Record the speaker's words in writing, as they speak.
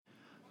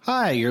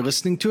Hi, you're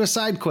listening to A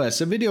Side Quest,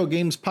 a video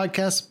games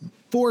podcast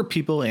for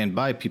people and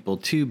by people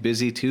too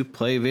busy to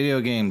play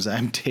video games.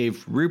 I'm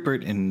Dave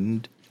Rupert,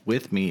 and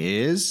with me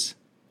is...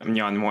 I'm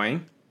Jan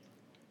Wayne.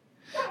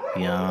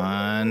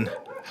 Jan,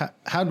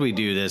 how'd we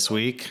do this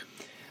week?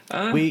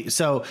 Just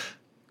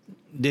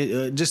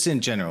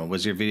in general,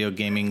 was your video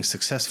gaming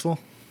successful?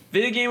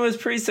 Video game was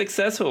pretty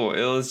successful.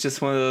 It was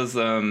just one of those,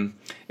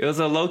 it was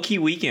a low-key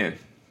weekend,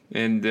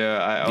 and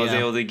I was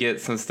able to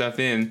get some stuff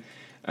in.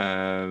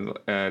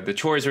 The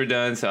chores were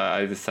done, so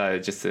I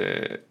decided just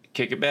to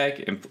kick it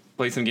back and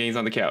play some games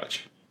on the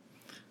couch.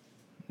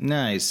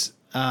 Nice.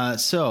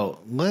 So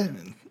let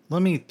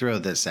me throw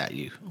this at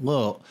you.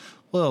 Little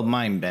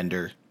mind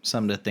bender,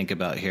 something to think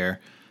about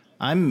here.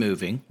 I'm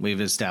moving. We've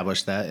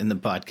established that in the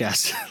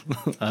podcast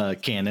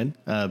canon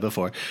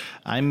before.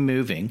 I'm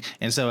moving.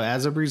 And so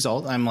as a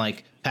result, I'm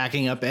like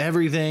packing up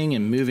everything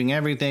and moving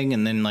everything.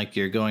 And then like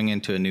you're going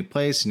into a new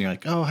place and you're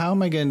like, oh, how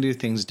am I going to do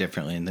things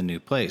differently in the new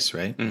place?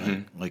 Right.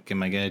 Mm-hmm. Like,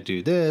 am I going to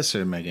do this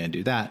or am I going to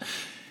do that?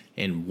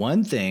 And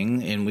one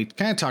thing, and we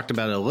kind of talked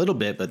about it a little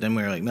bit, but then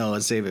we were like, no,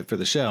 let's save it for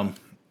the show,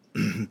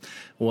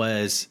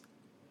 was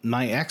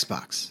my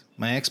Xbox.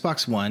 My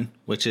Xbox One,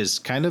 which is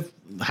kind of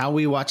how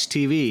we watch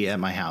TV at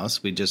my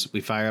house. We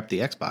fire up the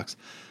Xbox.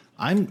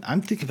 I'm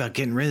thinking about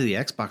getting rid of the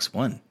Xbox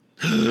One.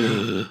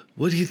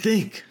 What do you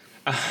think?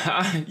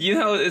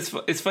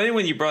 It's funny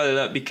when you brought it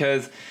up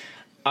because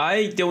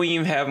I don't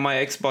even have my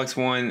Xbox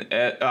One.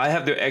 I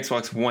have the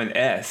Xbox One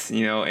S,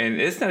 and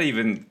it's not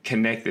even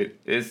connected.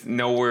 It's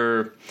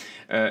nowhere.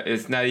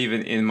 It's not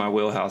even in my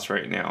wheelhouse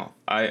right now.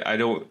 I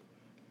don't.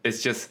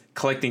 It's just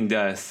collecting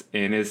dust,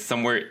 and it's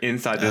somewhere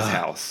inside this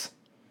house.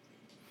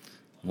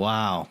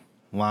 Wow.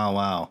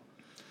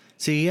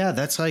 See, yeah,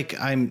 that's like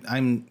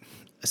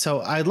so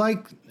I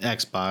like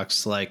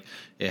Xbox, like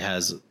it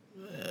has,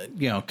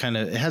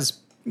 it has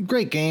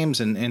great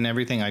games and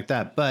everything like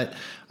that, but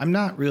I'm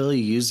not really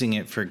using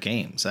it for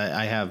games.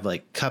 I have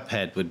like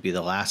Cuphead would be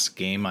the last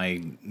game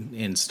I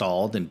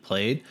installed and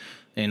played,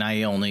 and I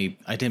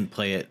didn't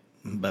play it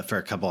but for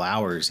a couple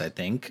hours, I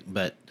think,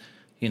 but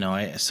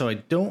I'm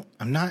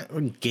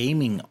not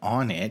gaming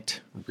on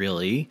it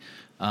really.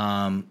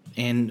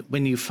 And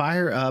when you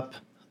fire up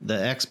the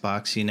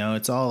Xbox,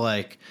 it's all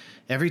like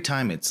every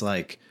time it's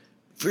like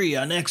free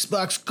on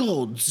Xbox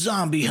Gold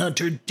Zombie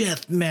Hunter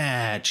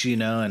Deathmatch,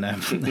 and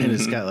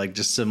it's got like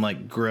just some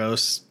like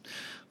gross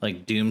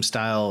like Doom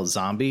style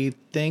zombie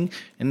thing.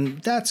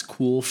 And that's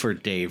cool for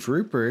Dave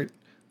Rupert,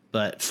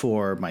 but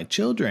for my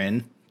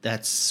children,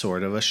 that's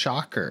sort of a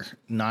shocker.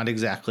 Not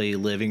exactly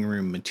living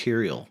room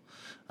material.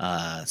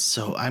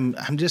 So I'm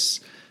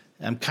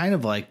kind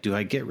of like, do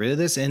I get rid of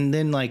this? And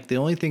then like the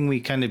only thing we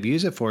kind of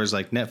use it for is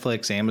like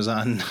Netflix,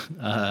 Amazon.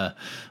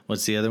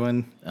 What's the other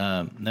one?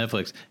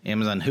 Netflix,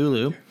 Amazon,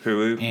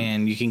 Hulu.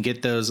 And you can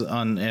get those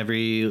on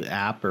every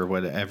app or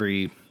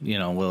every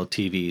little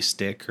TV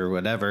stick or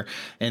whatever.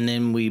 And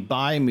then we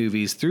buy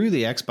movies through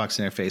the Xbox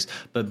interface.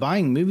 But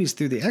buying movies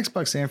through the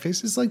Xbox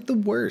interface is like the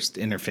worst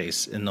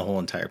interface in the whole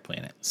entire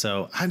planet.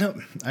 So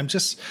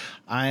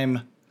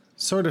I'm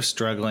sort of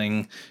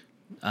struggling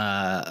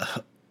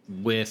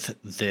with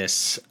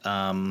this,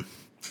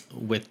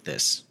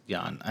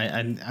 Jan.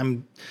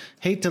 I'm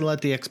hate to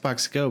let the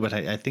Xbox go, but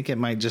I think it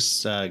might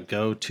just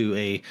go to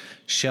a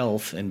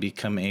shelf and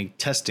become a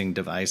testing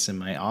device in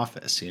my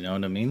office. You know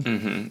what I mean?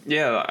 Mm-hmm.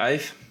 Yeah, I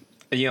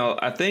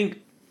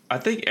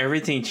think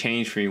everything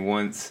changed for me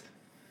once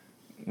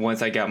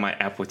I got my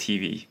Apple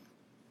TV.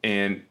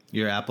 And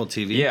your Apple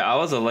TV? Yeah, I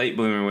was a late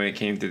bloomer when it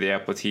came to the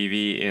Apple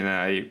TV, and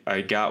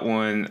I got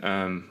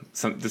one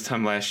this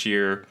time last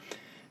year.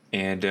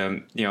 And,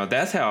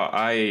 that's how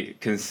I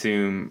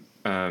consume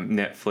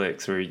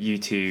Netflix or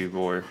YouTube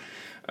or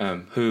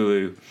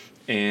Hulu.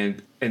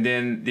 And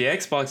then the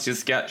Xbox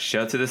just got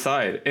shoved to the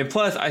side. And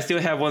plus, I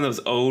still have one of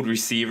those old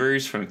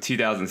receivers from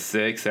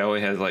 2006 that only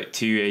has like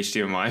 2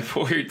 HDMI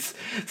ports.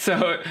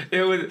 So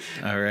it was...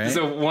 All right.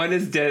 So one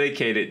is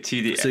dedicated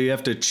to the... So you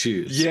have to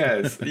choose.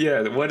 Yes.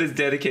 Yeah. One is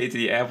dedicated to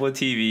the Apple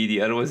TV.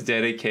 The other one's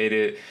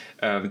dedicated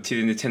to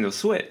the Nintendo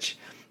Switch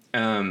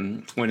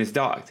when it's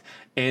docked.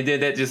 And then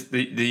that just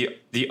the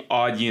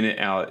odd unit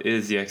out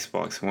is the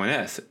Xbox One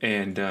S,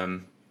 and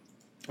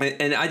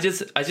I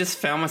just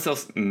found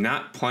myself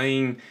not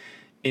playing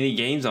any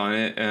games on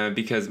it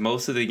because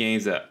most of the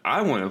games that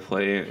I want to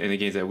play and the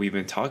games that we've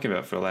been talking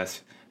about for the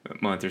last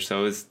month or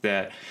so is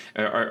that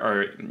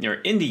are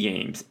indie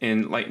games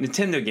and like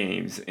Nintendo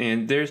games,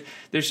 and there's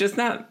just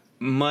not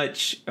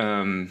much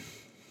like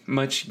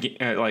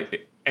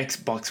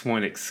Xbox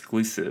One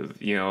exclusive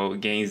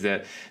games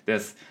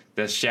that's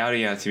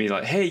shouting out to me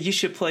like, hey, you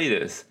should play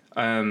this.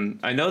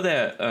 I know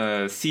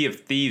that Sea of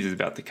Thieves is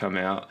about to come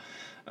out,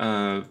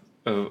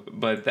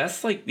 but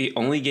that's like the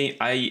only game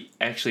I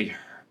actually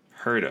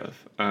heard of.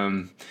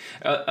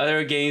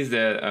 Other games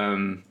that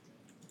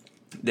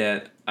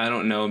I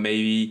don't know,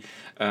 maybe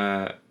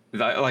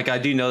like I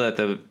do know that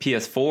the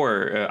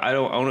PS4, I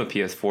don't own a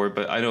PS4,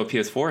 but I know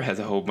PS4 has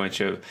a whole bunch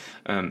of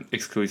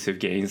exclusive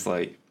games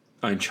like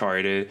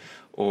Uncharted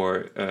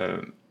or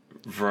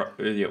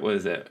yeah, what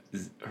is that?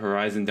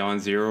 Horizon Dawn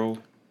Zero.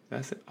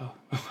 That's it. Oh,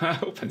 I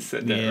hope I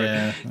said that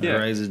right. Yeah,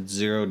 Horizon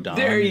Zero Dawn.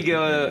 There you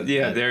go.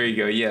 Yeah, there you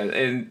go. Yeah,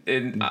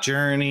 and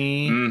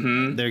Journey.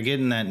 Mm-hmm. They're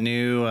getting that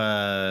new.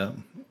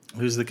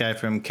 Who's the guy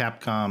from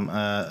Capcom?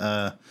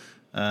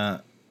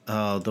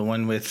 The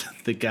one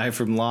with the guy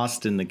from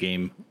Lost in the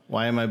game.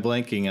 Why am I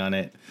blanking on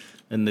it?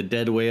 And the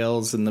dead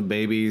whales and the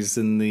babies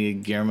and the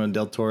Guillermo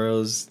del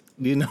Toro's.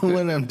 Do you know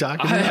what I'm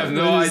talking about? I have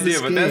no idea,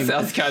 but that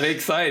sounds kind of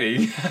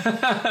exciting.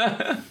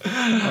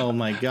 Oh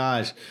my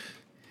gosh.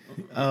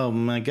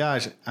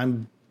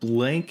 I'm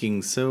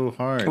blanking so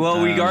hard.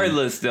 Well,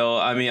 regardless, though,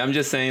 I mean, I'm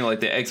just saying, like,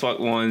 the Xbox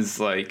One's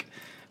like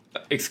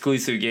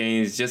exclusive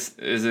games just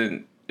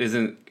isn't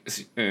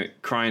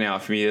crying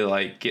out for me to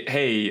like,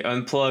 hey,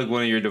 unplug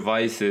one of your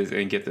devices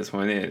and get this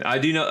one in. I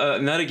do know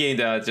another game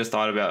that I just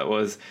thought about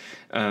was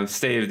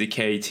State of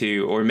Decay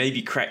 2, or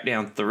maybe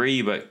Crackdown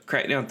 3, but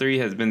Crackdown 3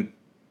 has been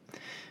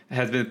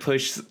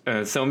pushed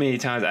so many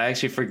times I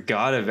actually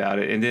forgot about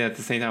it, and then at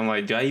the same time, I'm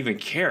like, do I even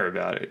care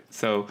about it?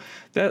 So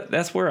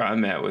that's where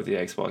I'm at with the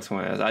Xbox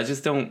One.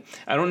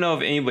 I don't know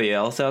if anybody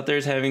else out there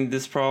is having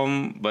this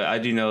problem, but I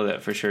do know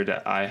that for sure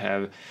that I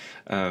have.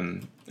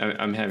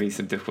 I'm having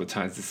some difficult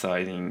times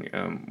deciding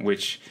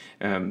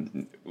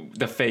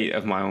the fate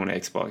of my own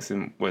Xbox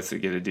and what's it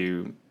going to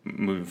do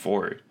moving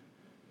forward.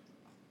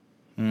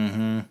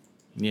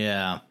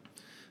 Yeah.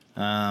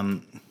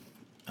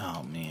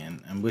 Oh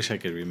man, I wish I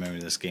could remember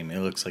this game. It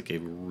looks like a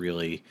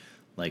really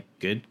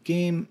good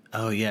game.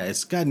 Oh yeah,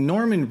 it's got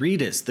Norman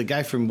Reedus, the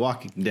guy from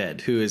Walking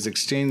Dead, who is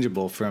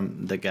exchangeable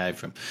from the guy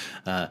from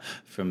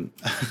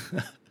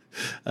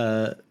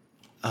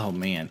oh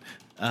man.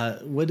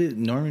 What is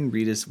Norman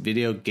Reedus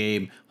video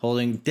game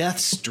holding Death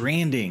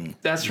Stranding?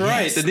 That's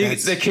right. The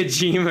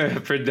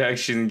Kojima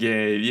production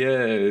game.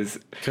 Yes.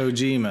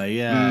 Kojima.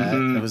 Yeah.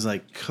 It was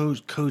like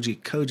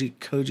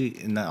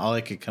Koji. And all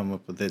I could come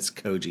up with is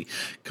Koji.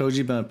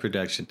 Kojima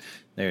production.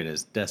 There it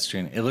is. Death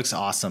Stranding. It looks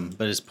awesome,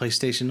 but it's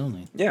PlayStation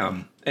only.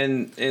 Yeah.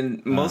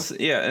 And most,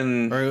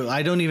 or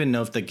I don't even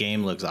know if the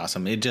game looks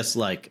awesome. It just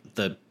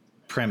the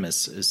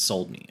premise has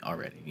sold me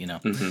already, you know?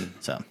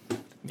 So.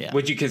 Yeah.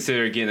 Would you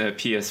consider getting a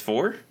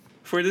PS4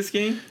 for this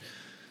game?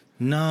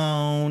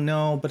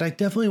 No, but I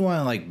definitely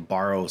want to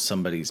borrow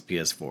somebody's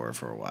PS4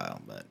 for a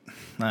while, but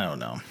I don't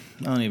know.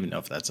 I don't even know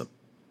if that's a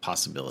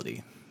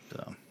possibility.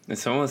 So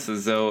it's almost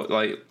as though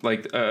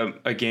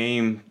a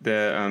game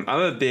that I'm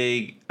a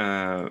big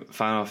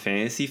Final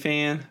Fantasy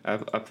fan. I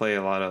play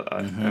a lot of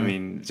I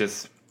mean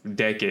just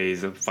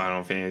decades of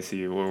Final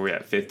Fantasy. Where we're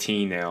at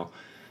 15 now,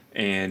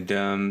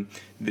 and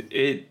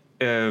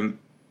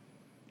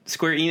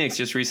Square Enix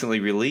just recently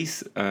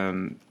released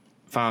Final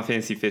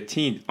Fantasy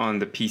 15 on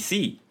the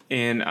PC,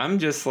 and I'm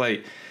just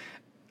I'm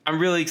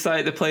really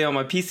excited to play on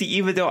my PC,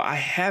 even though I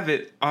have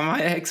it on my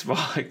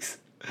Xbox.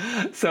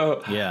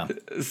 So yeah,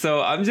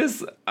 so I'm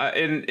just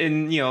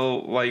and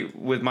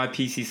with my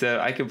PC set,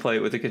 I can play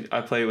it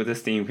I play it with a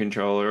Steam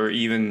controller, or I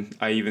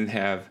even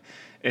have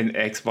an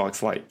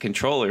Xbox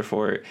controller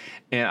for it,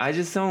 and I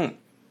just don't.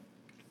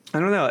 I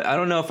don't know. I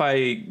don't know if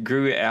I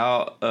grew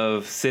out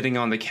of sitting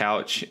on the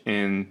couch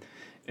and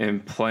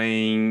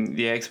playing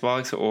the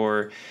Xbox,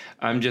 or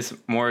I'm just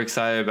more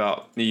excited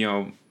about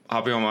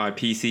hopping on my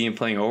PC and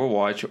playing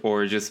Overwatch,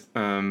 or just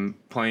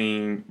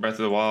playing Breath of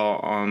the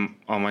Wild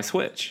on my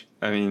Switch.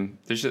 I mean,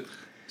 there's just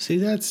see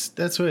that's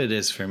what it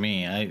is for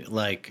me.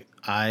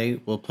 I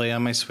will play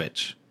on my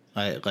Switch.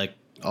 I like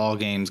all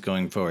games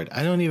going forward.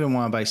 I don't even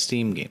want to buy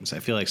Steam games. I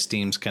feel like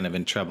Steam's kind of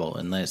in trouble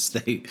unless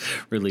they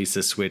release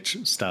a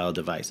Switch style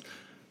device.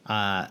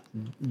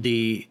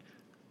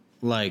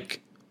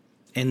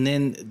 And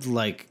then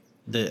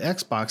the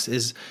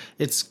Xbox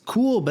it's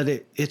cool, but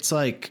it's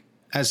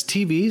as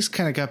TVs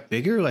kind of got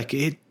bigger,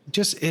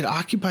 it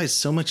occupies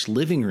so much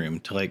living room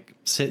to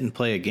sit and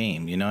play a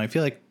game. I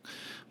feel like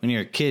when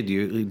you're a kid,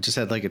 you just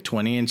had a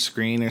 20-inch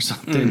screen or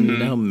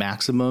something,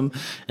 maximum.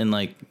 And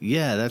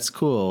that's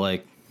cool.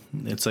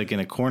 It's in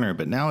a corner,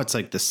 but now it's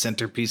the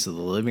centerpiece of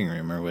the living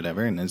room or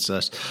whatever. And it's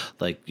just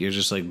you're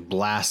just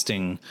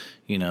blasting,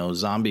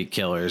 zombie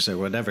killers or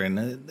whatever.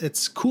 And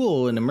it's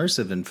cool and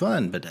immersive and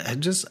fun. But I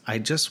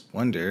just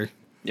wonder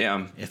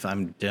if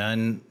I'm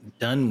done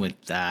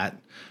with that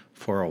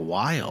for a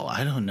while.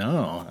 I don't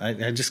know.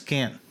 I just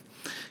can't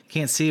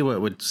see what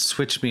would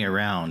switch me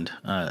around,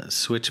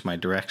 switch my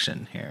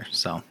direction here.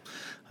 So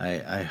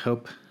I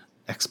hope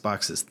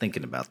Xbox is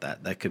thinking about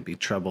that. That could be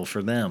trouble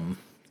for them.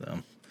 So.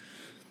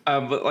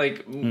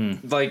 But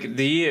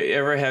do you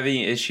ever have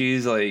any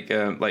issues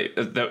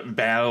the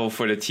battle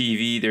for the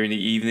TV during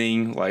the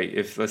evening?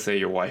 If let's say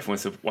your wife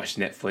wants to watch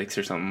Netflix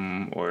or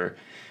something, or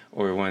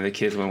one of the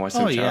kids want to watch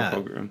some child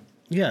program.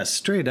 Yeah,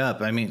 straight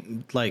up. I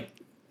mean,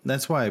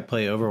 that's why I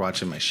play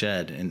Overwatch in my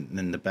shed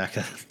in the back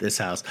of this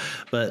house.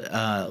 But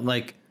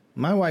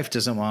my wife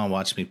doesn't want to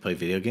watch me play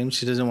video games.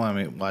 She doesn't want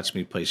to watch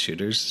me play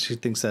shooters. She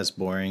thinks that's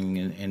boring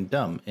and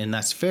dumb. And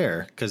that's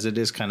fair, because it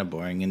is kind of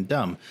boring and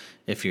dumb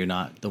if you're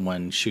not the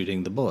one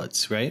shooting the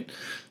bullets, right?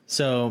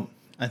 So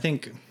I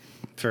think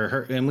for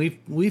her, and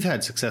we've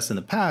had success in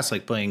the past,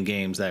 like playing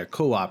games that are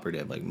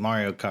cooperative, like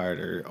Mario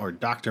Kart or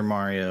Dr.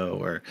 Mario,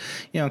 or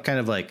kind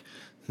of like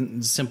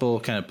simple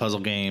kind of puzzle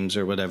games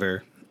or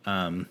whatever.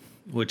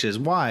 Which is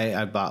why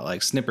I bought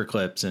like Snipper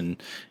Clips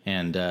and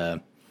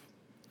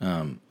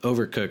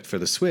Overcooked for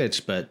the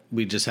Switch, but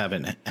we just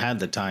haven't had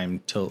the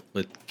time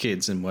with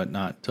kids and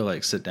whatnot to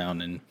like sit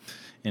down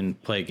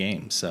and play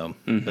games. So,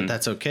 but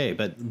that's okay.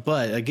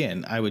 But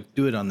again, I would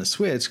do it on the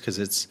Switch because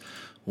it's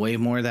way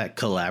more that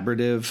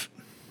collaborative,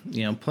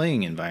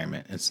 playing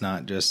environment. It's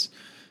not just,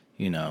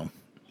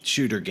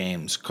 shooter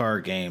games, car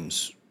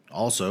games,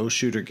 also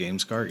shooter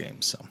games, car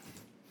games. So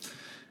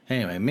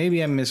anyway,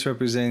 maybe I'm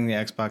misrepresenting the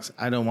Xbox.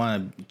 I don't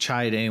want to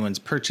chide anyone's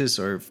purchase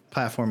or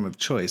platform of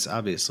choice,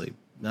 obviously.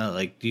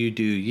 Like you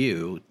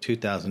do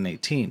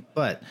 2018.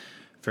 But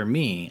for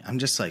me, I'm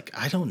just like,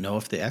 I don't know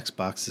if the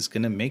Xbox is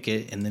going to make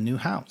it in the new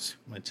house.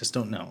 I just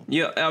don't know.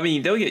 Yeah, I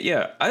mean,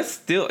 I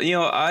still,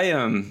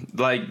 I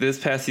like this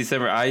past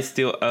December, I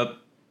still I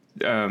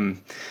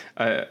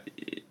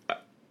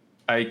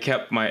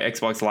kept my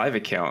Xbox Live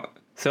account.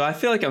 So I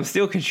feel like I'm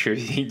still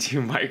contributing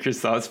to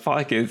Microsoft's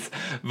pockets,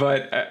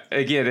 but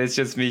again, it's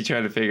just me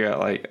trying to figure out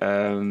like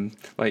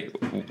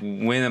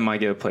when am I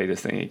going to play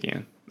this thing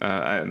again?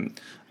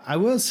 I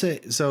will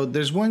say, so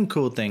there's one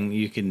cool thing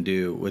you can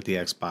do with the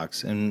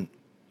Xbox, and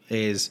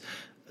is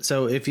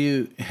so if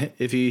you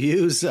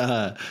use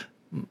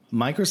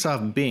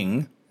Microsoft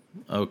Bing,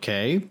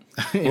 okay,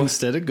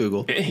 instead of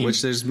Google,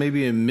 which there's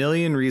maybe a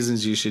million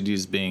reasons you should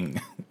use Bing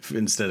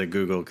instead of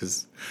Google,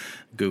 because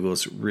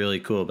Google's really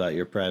cool about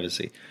your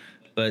privacy,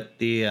 but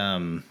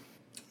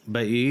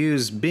but you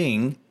use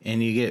Bing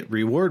and you get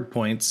reward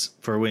points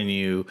for when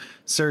you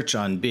search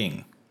on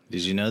Bing.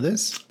 Did you know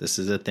this? This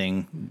is a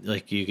thing,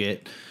 like you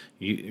get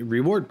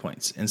reward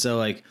points. And so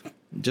like,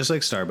 just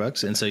like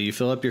Starbucks. And so you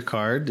fill up your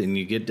card and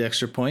you get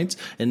extra points,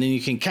 and then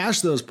you can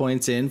cash those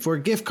points in for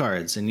gift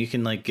cards, and you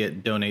can like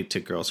donate to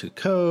Girls Who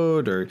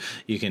Code, or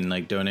you can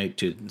like donate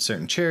to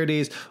certain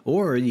charities,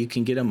 or you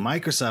can get a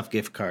Microsoft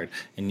gift card,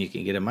 and you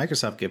can get a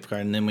Microsoft gift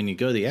card. And then when you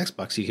go to the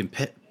Xbox, you can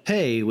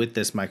pay with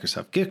this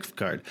Microsoft gift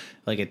card.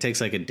 Like it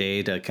takes like a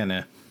day to kind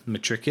of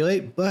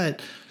matriculate,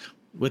 but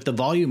with the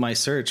volume I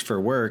search for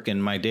work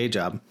and my day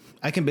job,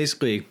 I can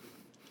basically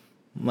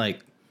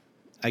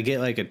I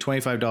get like a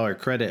 $25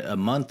 credit a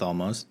month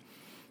almost,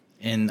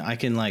 and I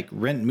can like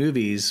rent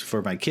movies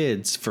for my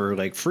kids for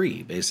like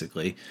free,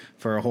 basically,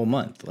 for a whole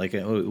month. Like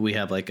we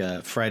have like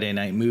a Friday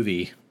night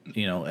movie,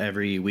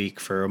 every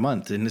week for a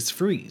month, and it's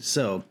free.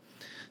 So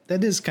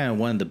that is kind of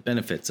one of the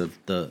benefits of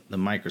the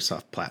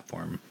Microsoft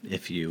platform,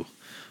 if you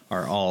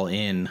are all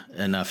in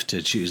enough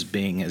to choose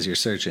Bing as your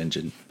search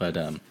engine. But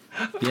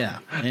yeah,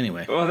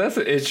 anyway. Well, that's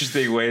an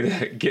interesting way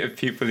to get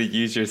people to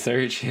use your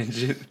search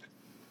engine.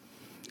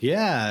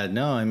 Yeah,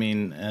 no, I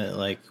mean,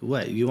 like,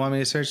 what? You want me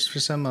to search for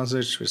something? I'll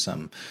search for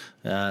something.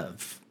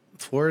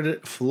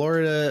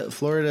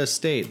 Florida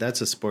State. That's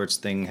a sports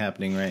thing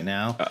happening right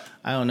now.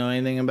 I don't know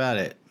anything about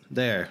it.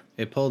 There,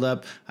 it pulled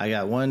up. I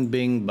got one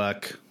Bing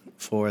buck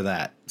for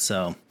that.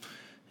 So,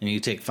 and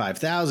you take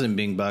 5,000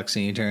 Bing bucks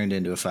and you turn it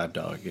into a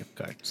 $5 gift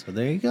card. So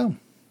there you go.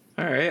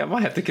 All right, I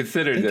might have to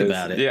consider this. Think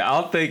about it. Yeah,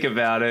 I'll think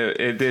about it.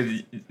 And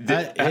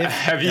then,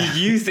 have you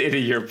used any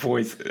of your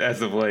points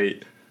as of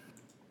late?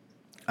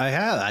 I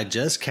have. I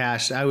just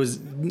cashed. I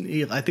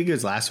think it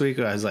was last week.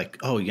 I was like,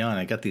 oh, Jan,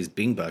 I got these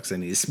Bing bucks I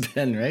need to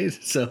spend, right?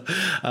 So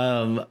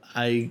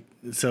I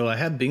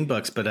have Bing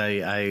bucks, but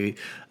I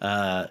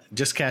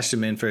just cashed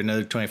them in for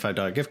another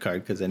 $25 gift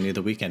card because I knew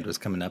the weekend was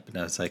coming up, and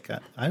I was like,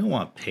 I don't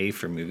want to pay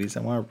for movies.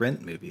 I want to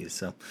rent movies.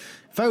 So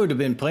if I would have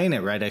been playing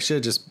it right, I should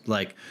have just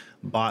like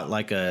bought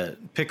like a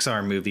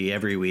Pixar movie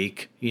every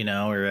week,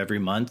 or every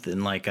month,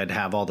 and like I'd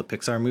have all the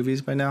Pixar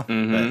movies by now.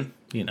 Mm-hmm.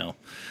 But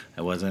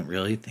I wasn't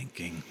really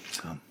thinking.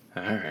 So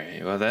all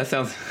right, well that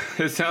sounds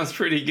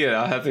pretty good.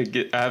 I have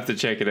to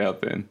check it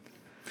out then.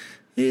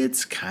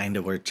 It's kind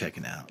of worth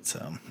checking out.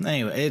 So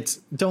anyway,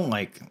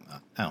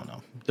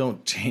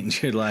 don't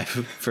change your life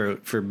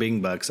for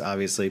Bing bucks,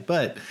 obviously,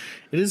 but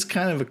it is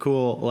kind of a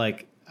cool,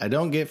 like, I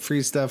don't get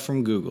free stuff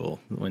from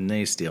Google when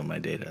they steal my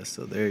data.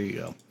 So there you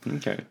go.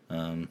 Okay.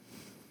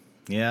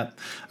 Yeah.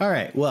 All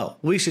right. Well,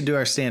 we should do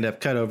our stand-up.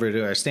 Cut over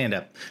to our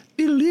stand-up.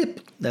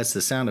 That's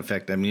the sound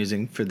effect I'm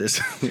using for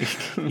this week.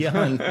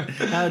 Jan,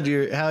 how'd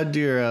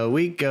your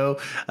week go?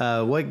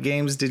 What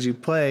games did you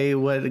play?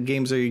 What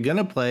games are you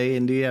gonna play?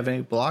 And do you have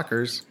any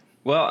blockers?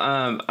 Well,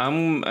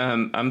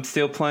 I'm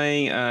still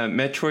playing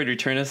Metroid: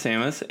 Return of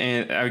Samus,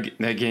 and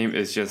that game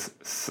is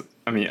just.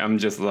 I mean, I'm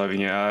just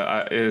loving it.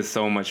 It is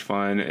so much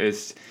fun.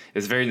 It's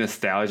very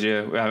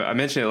nostalgia. I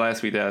mentioned it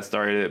last week that I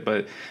started it,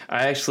 but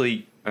I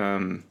actually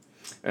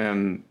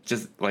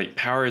just like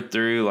powered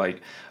through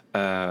like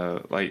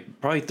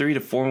probably 3 to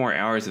 4 more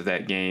hours of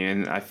that game,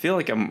 and I feel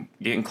like I'm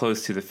getting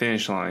close to the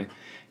finish line.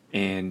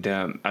 And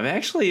I'm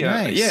actually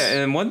nice.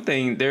 Yeah. And one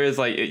thing there is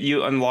like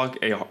you unlock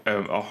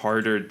a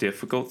harder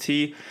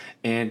difficulty,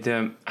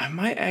 and I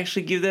might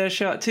actually give that a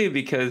shot too,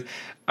 because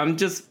I'm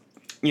just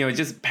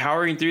just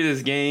powering through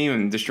this game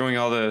and destroying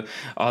all the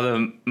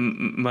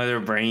mother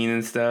brain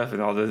and stuff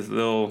and all those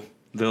little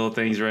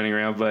things running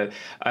around. But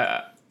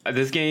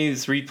this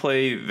game's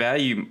replay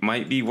value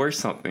might be worth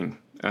something.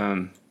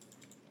 And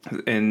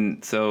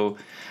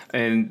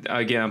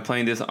again, I'm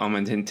playing this on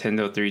my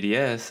Nintendo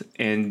 3DS,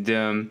 and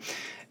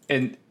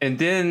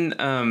then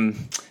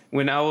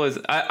when I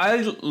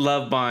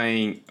love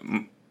buying.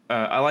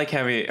 I like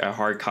having a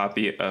hard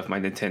copy of my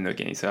Nintendo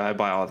game, so I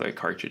buy all the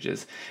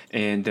cartridges.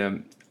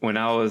 And when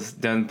I was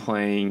done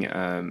playing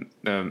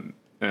Return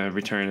of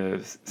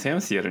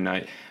Samus the other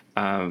night,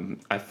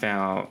 I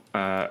found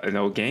an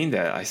old game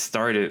that I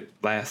started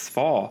last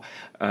fall,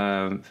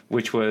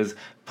 which was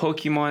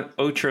Pokemon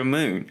Ultra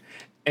Moon.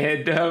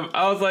 And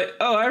I was like,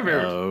 oh, I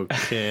remember.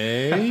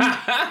 Okay.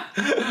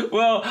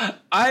 Well,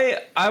 I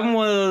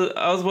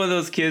was one of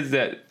those kids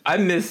that I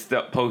missed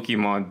the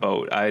Pokemon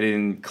boat. I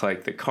didn't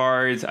collect the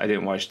cards. I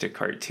didn't watch the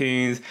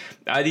cartoons.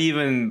 I'd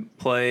even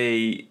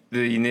play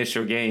the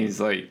initial games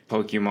like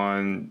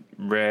Pokemon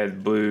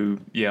Red,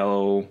 Blue,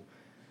 Yellow,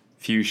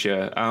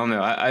 Fuchsia. I don't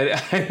know.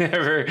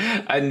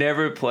 I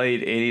never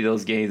played any of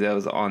those games that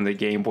was on the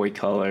Game Boy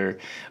Color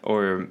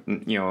or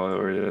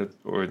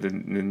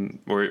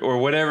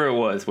whatever it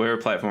was, whatever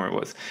platform it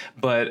was.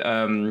 But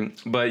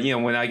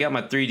when I got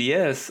my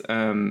 3DS,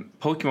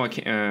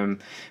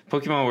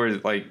 Pokemon were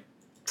like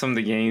some of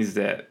the games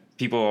that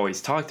people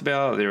always talked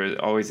about. They were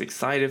always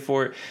excited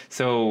for it.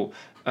 So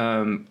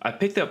I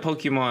picked up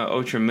Pokemon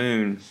Ultra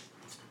Moon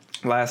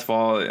last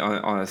fall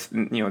on a,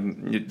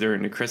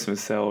 during the Christmas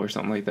sale or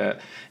something like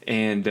that,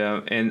 and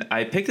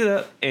I picked it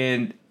up,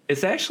 and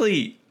it's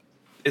actually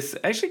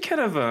kind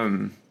of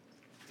I'm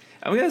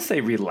gonna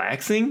say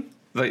relaxing,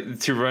 like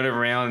to run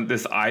around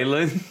this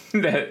island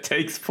that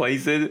takes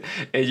place in,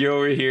 and you're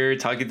over here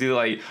talking to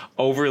like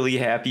overly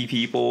happy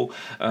people,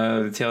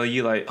 tell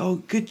you like, oh,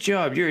 good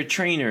job, you're a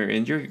trainer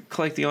and you're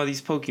collecting all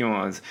these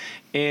Pokemons,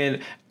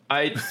 and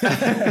and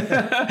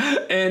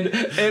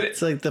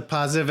it's like the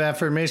positive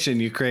affirmation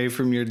you crave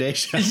from your day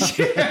job.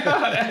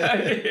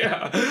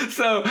 Yeah.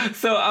 So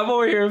I'm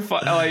over here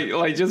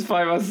like just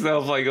find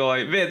myself like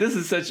going, man, this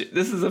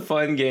is a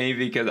fun game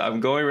because I'm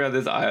going around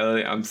this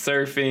island, I'm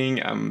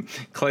surfing, I'm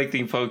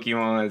collecting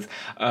Pokemons,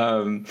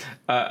 I'm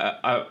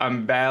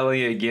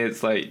battling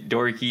against like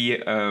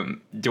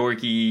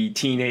dorky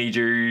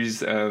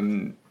teenagers,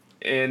 and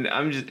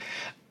I'm just.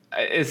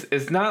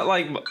 It's not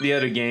like the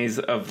other games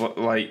of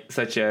like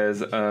such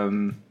as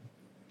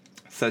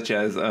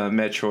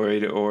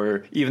Metroid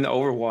or even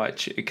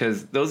Overwatch,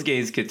 because those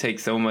games could take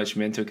so much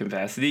mental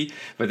capacity.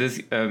 But this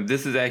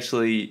is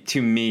actually,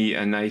 to me,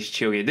 a nice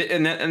chill game.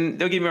 And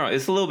don't get me wrong,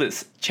 it's a little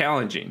bit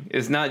challenging.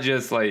 It's not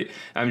just like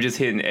I'm just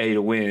hitting A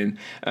to win.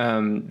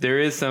 There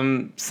is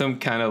some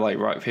kind of like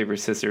rock paper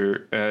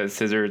scissor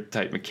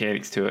type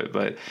mechanics to it,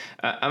 but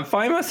I'm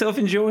finding myself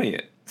enjoying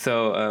it.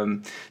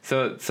 So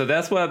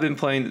that's what I've been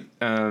playing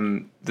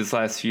this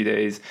last few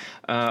days.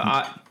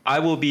 I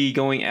will be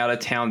going out of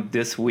town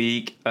this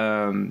week,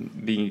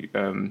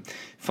 flying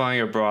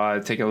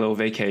abroad, taking a little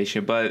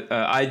vacation. But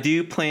I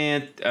do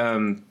plan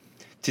to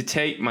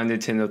take my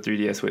Nintendo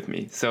 3DS with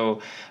me.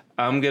 So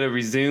I'm gonna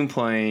resume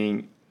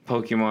playing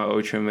Pokemon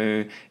Ultra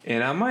Moon,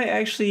 and I might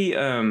actually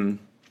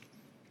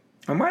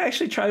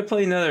try to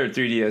play another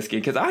 3DS game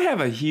because I have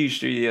a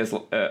huge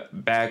 3DS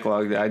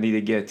backlog that I need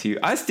to get to.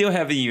 I still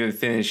haven't even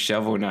finished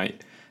Shovel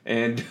Knight,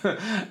 and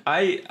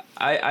I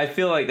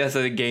feel like that's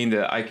a game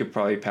that I could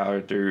probably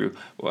power through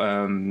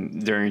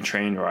during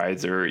train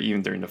rides or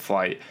even during the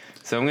flight.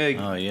 So I'm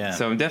gonna.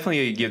 So I'm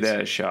definitely gonna give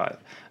that a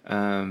shot.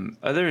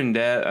 Other than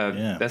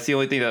that, that's the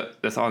only thing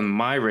that's on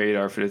my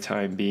radar for the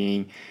time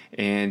being.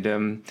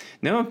 And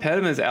no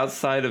impediments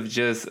outside of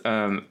just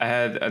I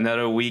had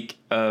another week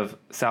of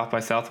South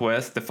by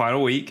Southwest, the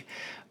final week.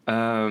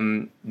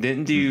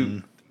 Didn't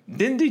do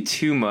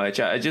too much.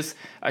 I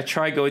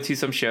tried going to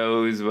some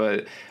shows,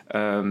 but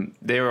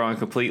they were on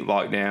complete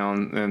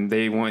lockdown, and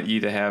they want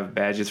you to have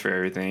badges for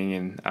everything.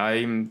 And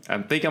I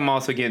think I'm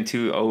also getting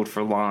too old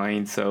for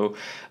line, so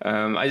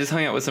I just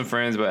hung out with some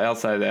friends. But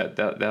outside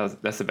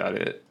of that's about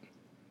it.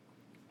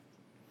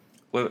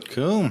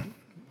 Cool.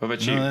 What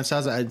about you? No, that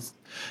sounds.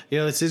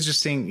 It's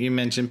interesting you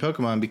mentioned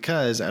Pokemon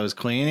because I was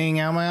cleaning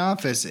out my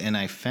office and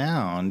I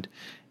found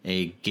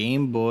a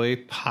Game Boy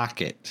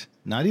Pocket.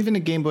 Not even a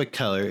Game Boy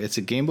Color. It's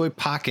a Game Boy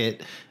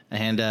Pocket,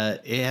 and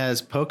it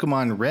has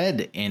Pokemon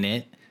Red in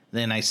it.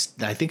 Then I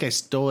think I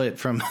stole it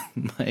from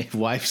my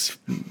wife's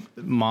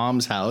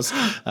mom's house.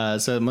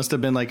 So it must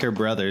have been like her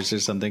brother's or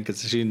something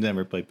because she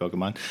never played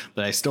Pokemon.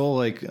 But I stole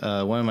like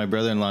one of my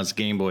brother-in-law's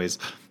Game Boys.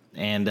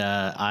 And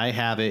I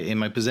have it in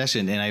my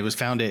possession, and I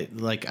found it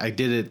like I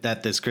did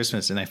it this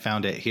Christmas, and I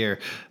found it here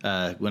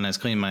when I was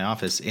cleaning my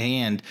office.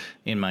 And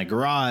in my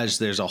garage,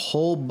 there's a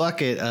whole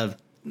bucket of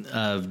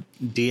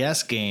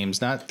DS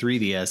games, not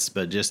 3DS,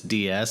 but just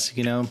DS,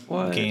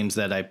 games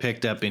that I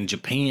picked up in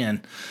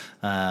Japan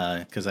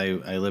because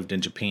I lived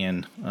in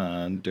Japan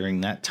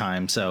during that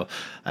time. So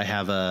I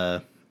have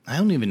I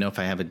don't even know if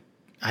I have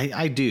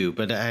I do,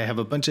 but I have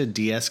a bunch of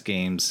DS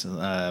games,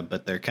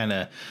 but they're kind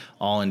of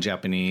all in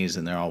Japanese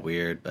and they're all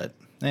weird. But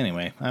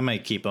anyway, I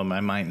might keep them,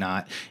 I might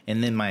not.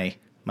 And then my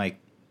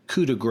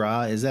coup de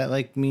grace, is that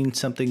like mean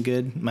something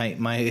good?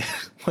 My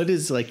what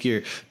is like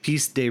your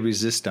piece de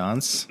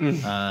resistance?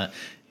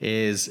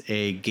 Is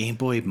a Game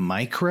Boy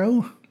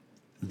Micro,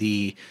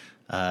 the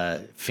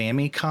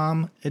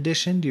Famicom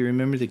edition. Do you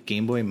remember the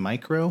Game Boy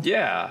Micro?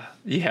 Yeah.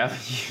 Yeah.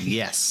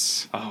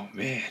 Yes. Oh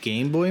man.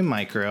 Game Boy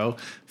Micro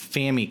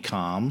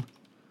Famicom,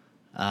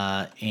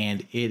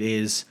 and it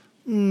is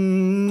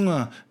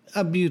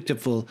a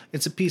beautiful.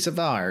 It's a piece of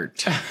art.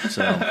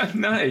 So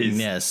Nice.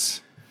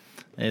 yes,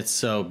 it's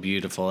so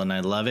beautiful, and I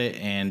love it.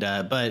 And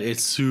but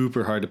it's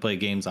super hard to play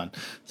games on.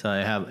 So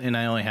I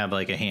only have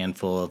like a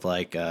handful of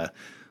like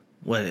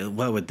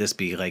what would this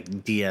be,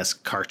 like DS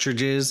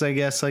cartridges, I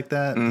guess, like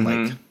that,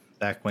 like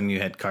back when you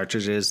had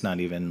cartridges, not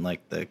even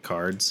like the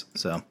cards.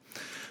 So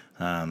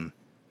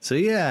so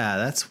yeah,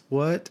 that's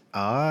what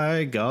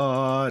I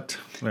got.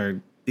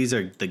 Or these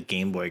are the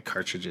Game Boy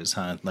cartridges,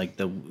 huh? Like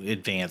the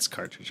advanced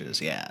cartridges.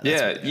 Yeah.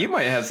 Yeah, you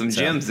might have some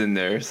gems in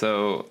there,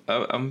 so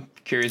I'm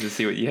curious to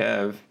see what you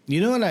have.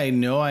 You know what I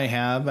know I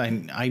have?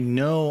 I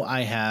know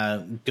I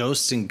have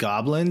Ghosts and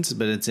Goblins,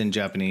 but it's in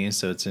Japanese,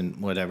 so it's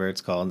in whatever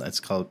it's called. It's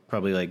called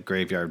probably like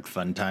Graveyard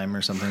Fun Time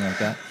or something like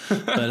that.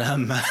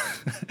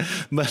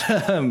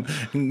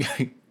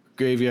 But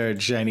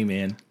Graveyard Shiny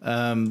Man.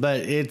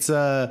 But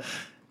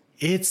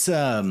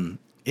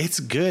it's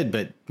good,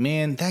 but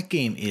man, that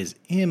game is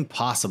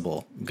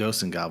impossible.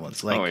 Ghosts and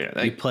Goblins. Like, oh,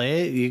 yeah, you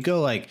play it, you go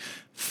like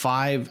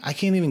 5. I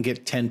can't even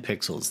get 10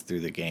 pixels through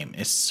the game.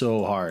 It's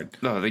so hard.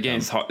 No, the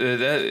game's hard.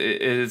 That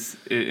is,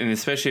 and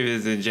especially if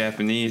it's in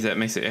Japanese, that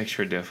makes it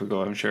extra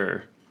difficult, I'm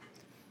sure.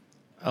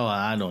 Oh,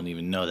 I don't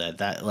even know that.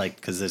 That like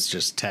because it's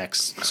just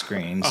text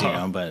screens, you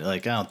know. But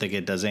like, I don't think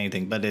it does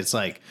anything. But it's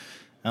like,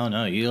 I don't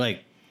know. You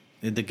like.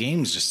 The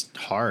game's just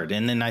hard.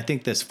 And then I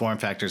think this form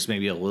factor is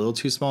maybe a little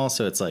too small.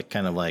 So it's like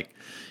kind of like,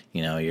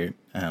 you know, I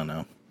don't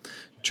know,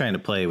 trying to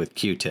play with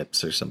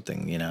Q-tips or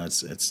something, you know,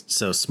 it's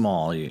so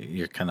small.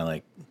 You're kind of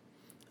like,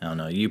 I don't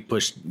know, you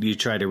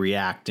try to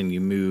react and you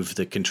move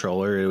the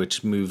controller,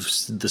 which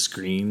moves the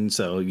screen.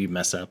 So you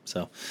mess up.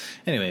 So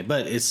anyway,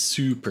 but it's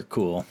super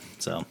cool.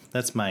 So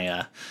that's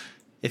my,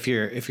 if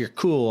you're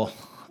cool,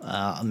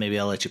 maybe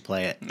I'll let you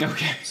play it.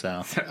 Okay.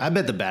 So I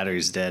bet the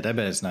battery's dead. I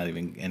bet it's not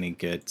even any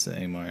good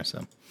anymore.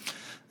 So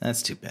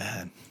that's too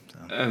bad.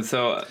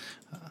 So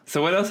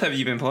what else have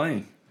you been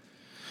playing?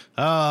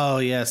 Oh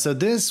yeah. So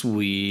this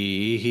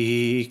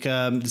week,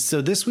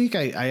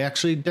 I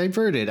actually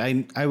diverted.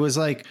 I was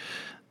like,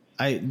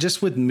 I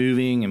just with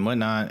moving and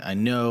whatnot. I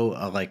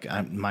know like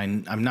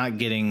I'm not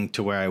getting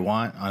to where I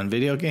want on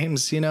video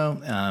games, you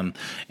know,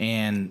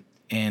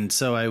 And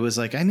so I was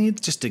like, I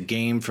need just a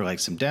game for like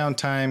some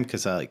downtime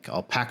because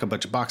I'll pack a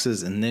bunch of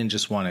boxes and then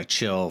just want to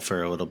chill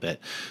for a little bit.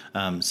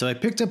 So I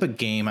picked up a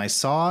game I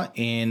saw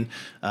in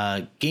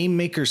Game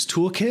Maker's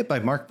Toolkit by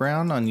Mark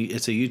Brown.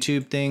 It's a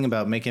YouTube thing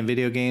about making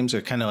video games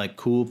or kind of like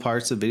cool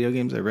parts of video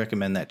games. I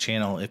recommend that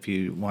channel if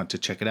you want to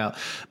check it out.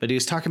 But he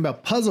was talking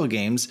about puzzle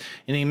games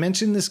and he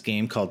mentioned this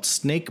game called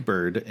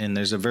Snakebird, and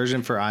there's a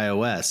version for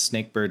iOS,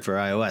 Snakebird for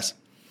iOS.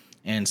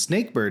 And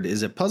Snakebird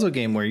is a puzzle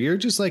game where you're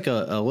just like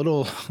a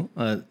little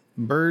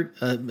bird,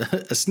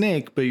 a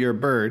snake, but you're a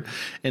bird.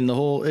 And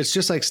it's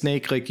just like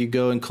Snake, like you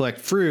go and collect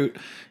fruit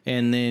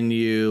and then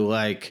you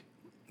like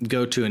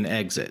go to an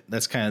exit.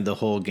 That's kind of the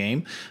whole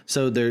game.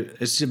 So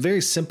it's a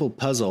very simple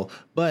puzzle,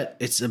 but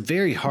it's a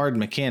very hard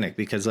mechanic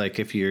because like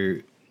if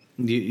you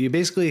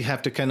basically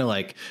have to kind of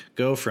like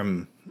go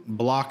from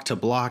block to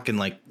block and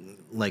like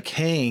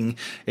hang.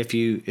 If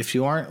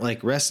you aren't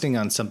like resting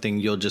on something,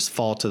 you'll just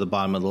fall to the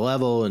bottom of the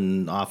level,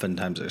 and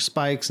oftentimes there's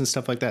spikes and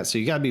stuff like that, so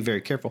you got to be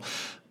very careful.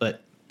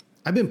 But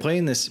I've been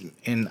playing this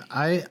and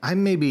I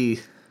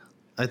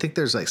think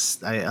there's like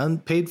I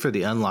paid for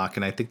the unlock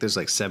and I think there's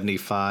like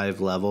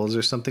 75 levels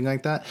or something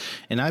like that,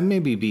 and I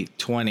maybe beat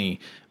 20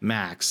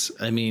 max.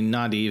 I mean,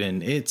 not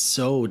even. It's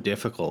so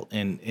difficult,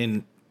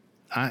 and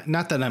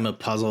not that I'm a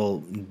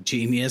puzzle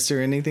genius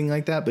or anything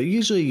like that, but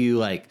usually you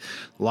like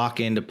lock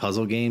into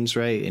puzzle games,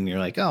 right? And you're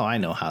like, oh, I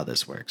know how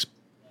this works.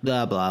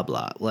 Blah, blah,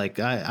 blah. Like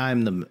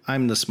I'm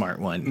the smart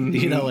one, mm-hmm.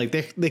 You know, like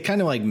they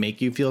kind of like make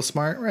you feel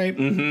smart, right?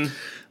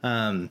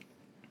 Mm-hmm.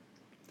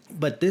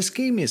 But this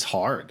game is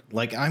hard.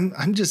 Like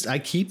I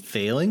keep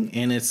failing,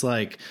 and it's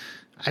like,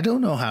 I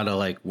don't know how to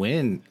like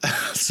win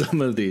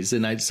some of these.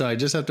 And so I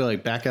just have to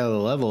like back out of the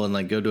level and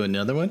like go to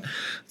another one.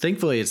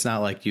 Thankfully, it's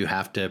not like you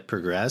have to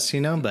progress,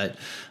 you know, but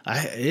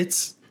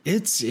it's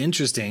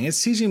interesting.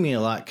 It's teaching me a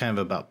lot kind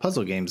of about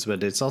puzzle games,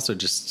 but it's also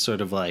just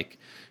sort of like,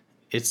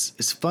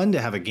 it's fun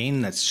to have a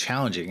game that's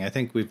challenging. I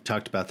think we've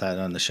talked about that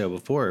on the show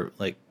before,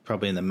 like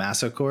probably in the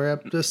Masocore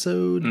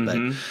episode,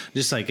 mm-hmm. But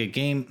just like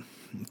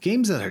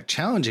games that are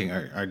challenging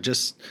are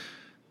just,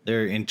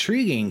 they're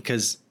intriguing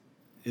because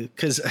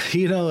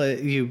you know,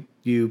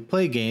 you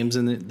play games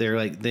and they're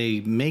like, they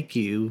make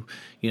you,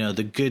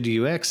 the good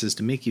UX is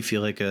to make you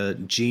feel like a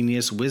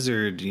genius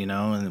wizard,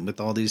 and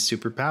with all these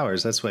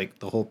superpowers. That's like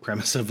the whole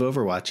premise of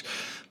Overwatch.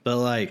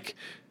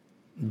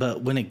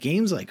 But when a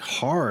game's like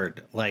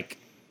hard, like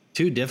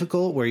too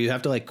difficult, where you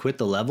have to like quit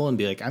the level and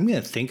be like, I'm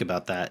going to think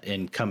about that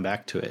and come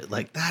back to it.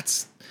 Like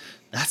that's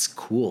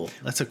cool.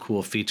 That's a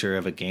cool feature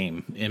of a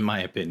game, in my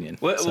opinion.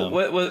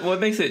 What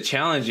makes it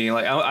challenging?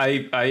 Like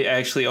I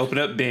actually opened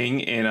up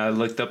Bing and I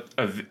looked up,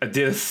 I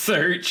did a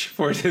search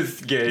for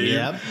this game.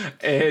 Yep.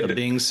 And a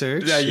Bing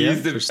search. I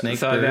used it for Snake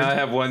so Bird. now I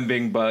have one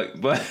Bing bug,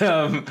 but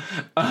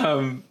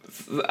I'm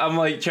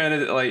like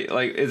trying to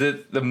like is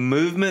it the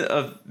movement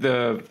of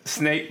the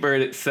snake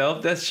bird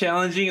itself that's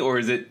challenging, or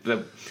is it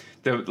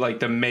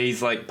the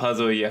maze like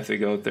puzzle you have to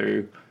go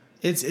through?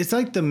 It's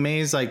like the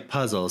maze like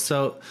puzzle.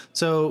 So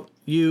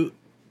you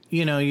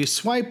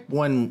swipe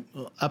one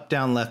up,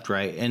 down, left,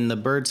 right, and the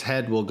bird's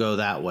head will go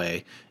that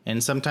way.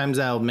 And sometimes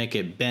that'll make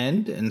it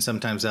bend, and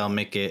sometimes that'll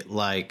make it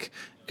like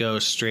go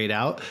straight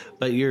out.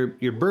 But your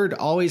bird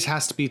always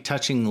has to be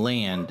touching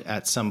land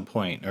at some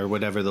point, or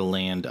whatever the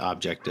land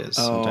object is.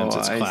 Sometimes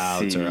it's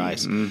clouds or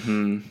ice.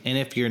 Mm-hmm. And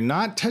if you're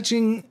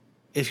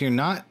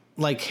not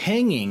like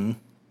hanging,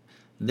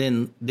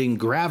 then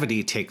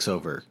gravity takes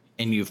over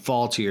and you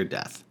fall to your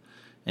death.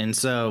 And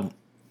so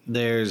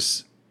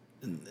there's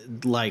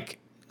like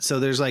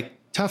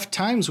tough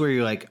times where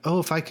you're like, oh,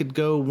 if I could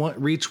go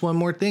reach one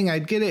more thing,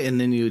 I'd get it. And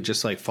then you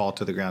just like fall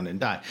to the ground and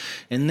die.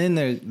 And then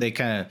they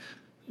kind of,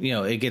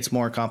 it gets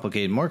more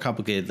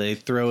complicated. They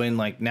throw in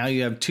like, now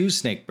you have 2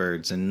 snake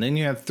birds, and then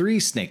you have 3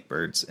 snake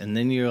birds. And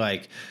then you're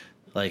like,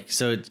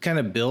 so it kind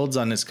of builds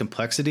on its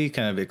complexity,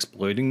 kind of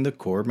exploiting the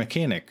core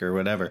mechanic or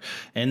whatever.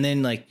 And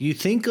then like you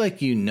think like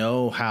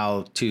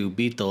how to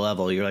beat the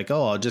level. You're like,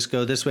 oh, I'll just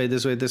go this way.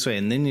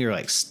 And then you're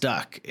like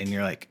stuck, and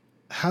you're like,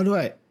 how do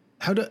I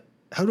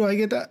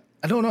get that?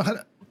 I don't know how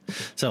to.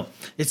 So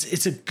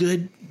it's a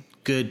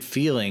good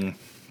feeling,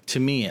 to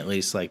me at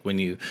least, like when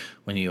you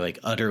like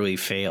utterly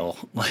fail,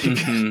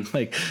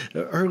 like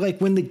or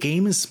like when the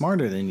game is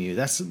smarter than you.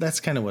 That's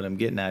kind of what I'm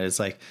getting at. It's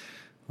like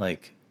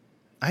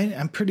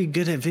I'm pretty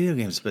good at video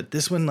games, but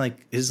this one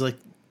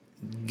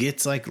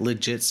gets like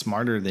legit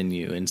smarter than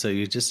you. And so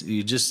you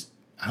just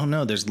I don't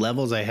know, there's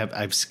levels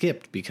I've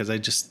skipped because I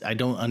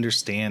don't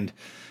understand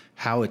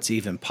how it's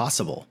even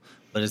possible.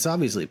 But it's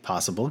obviously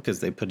possible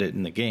because they put it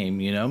in the game,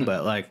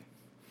 but like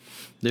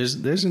there's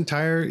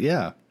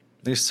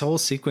whole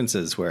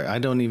sequences where I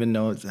don't even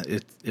know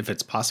if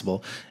it's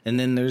possible. And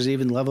then there's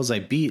even levels I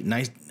beat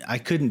and I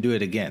couldn't do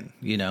it again,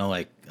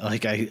 like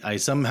I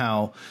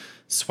somehow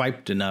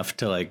swiped enough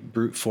to like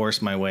brute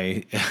force my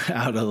way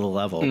out of the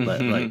level. Mm-hmm.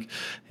 But like,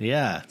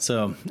 yeah.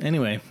 So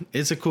anyway,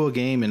 it's a cool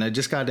game. And I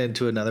just got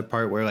into another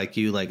part where like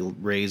you like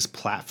raise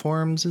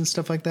platforms and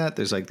stuff like that.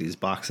 There's like these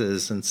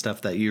boxes and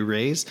stuff that you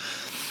raise.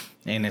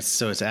 And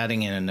it's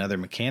adding in another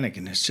mechanic,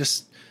 and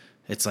it's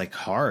like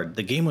hard.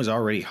 The game was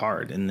already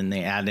hard, and then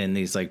they add in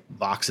these like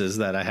boxes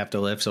that I have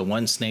to lift. So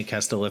one snake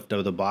has to lift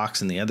over the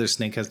box, and the other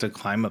snake has to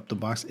climb up the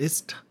box.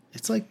 It's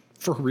like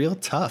for real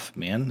tough,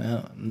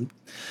 man.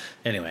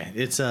 Anyway,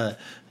 it's a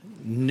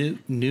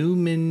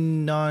Numenon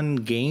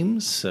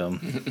Games. So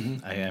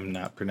I am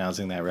not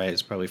pronouncing that right.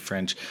 It's probably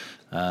French.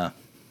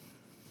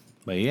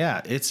 But yeah,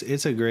 it's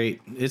a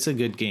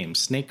good game,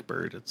 Snake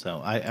Bird.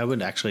 So I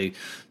would actually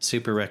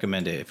super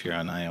recommend it if you're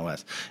on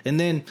iOS. And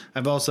then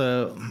I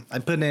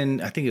put in,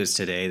 I think it was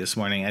this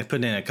morning, I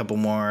put in a couple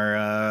more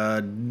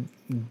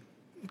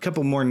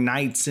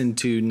nights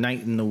into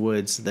Night in the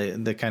Woods.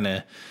 The kind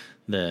of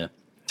the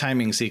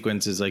timing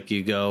sequence is like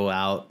you go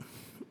out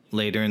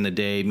later in the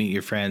day, meet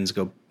your friends,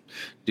 go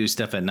do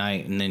stuff at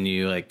night, and then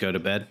you like go to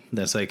bed.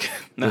 That's like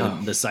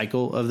the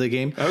cycle of the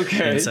game.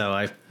 Okay. And so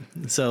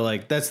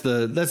like that's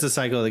the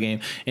cycle of the game.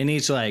 And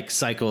each like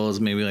cycle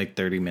is maybe like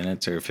 30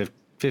 minutes or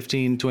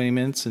 15, 20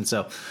 minutes. And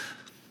so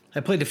I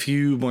played a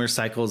few more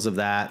cycles of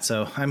that.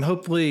 So I'm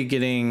hopefully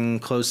getting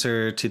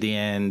closer to the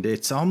end.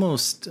 It's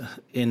almost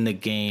in the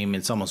game.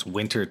 It's almost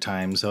winter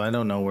time. So I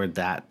don't know where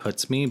that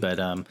puts me, but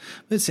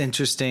it's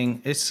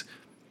interesting. It's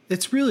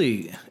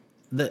really,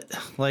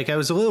 I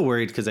was a little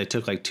worried because I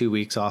took like 2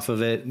 weeks off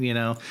of it,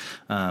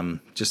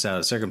 just out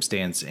of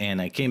circumstance.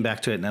 And I came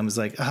back to it and I was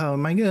like, oh,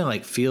 am I going to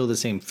like feel the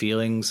same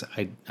feelings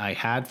I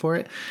had for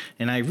it?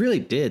 And I really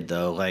did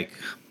though. Like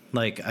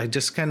I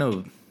just kind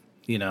of,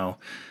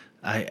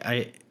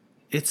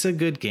 it's a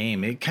good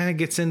game. It kind of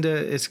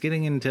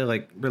getting into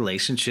like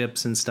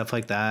relationships and stuff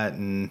like that.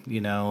 And,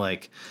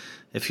 like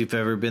if you've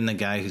ever been the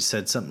guy who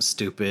said something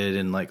stupid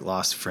and like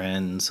lost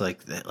friends,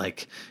 like that,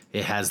 like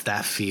it has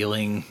that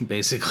feeling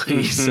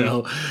basically.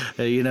 So,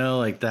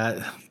 like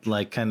that,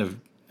 like kind of,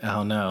 I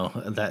don't know,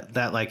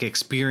 that like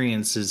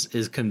experience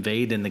is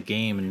conveyed in the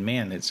game. And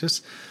man, it's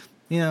just,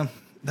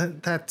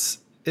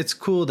 it's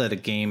cool that a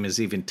game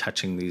is even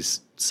touching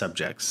these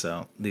subjects.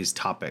 So these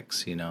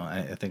topics,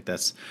 I think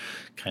that's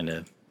kind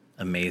of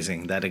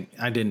amazing that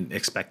I didn't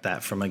expect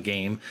that from a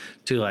game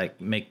to like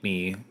make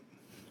me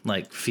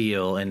like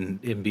feel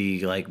and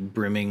be like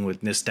brimming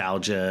with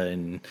nostalgia,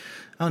 and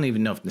I don't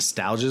even know if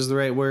nostalgia is the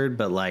right word,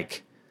 but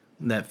like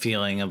that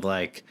feeling of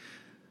like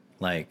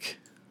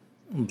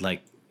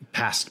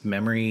past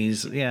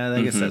memories. Yeah,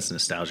 I guess that's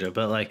nostalgia,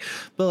 but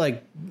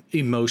like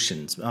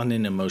emotions on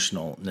an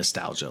emotional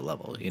nostalgia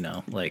level, you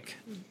know, like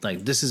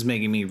this is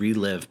making me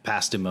relive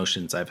past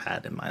emotions I've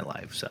had in my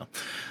life. So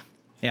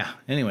yeah,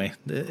 anyway,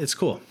 it's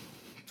cool.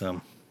 So,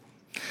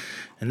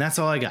 and that's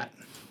all I got.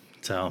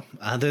 So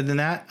other than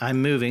that,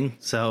 I'm moving.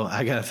 So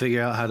I got to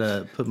figure out how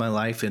to put my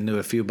life into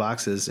a few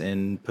boxes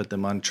and put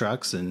them on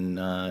trucks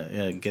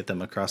and get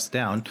them across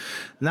town.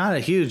 Not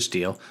a huge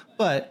deal,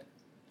 but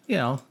you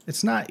know,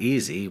 it's not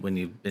easy when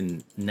you've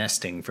been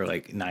nesting for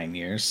like 9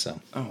 years.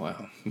 So. Oh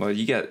wow. Well,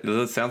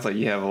 it sounds like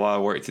you have a lot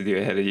of work to do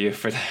ahead of you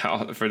for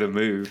the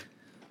move.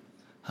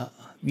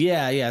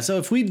 Yeah.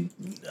 So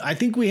I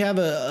think we have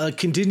a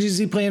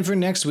contingency plan for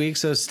next week.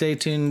 So stay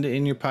tuned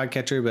in your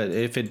podcatcher. But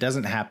if it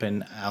doesn't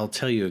happen, I'll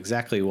tell you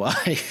exactly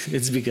why.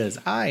 It's because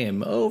I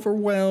am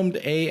overwhelmed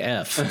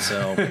AF.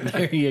 So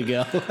there you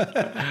go.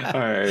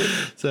 All right.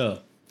 So,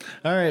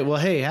 all right.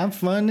 Well, hey, have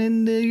fun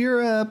in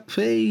Europe.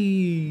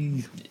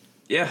 Hey.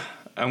 Yeah,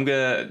 I'm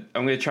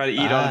gonna try to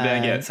eat all the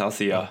baguettes. I'll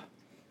see y'all.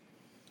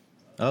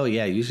 Oh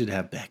yeah, you should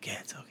have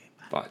baguettes. Okay.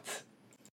 Bye. But.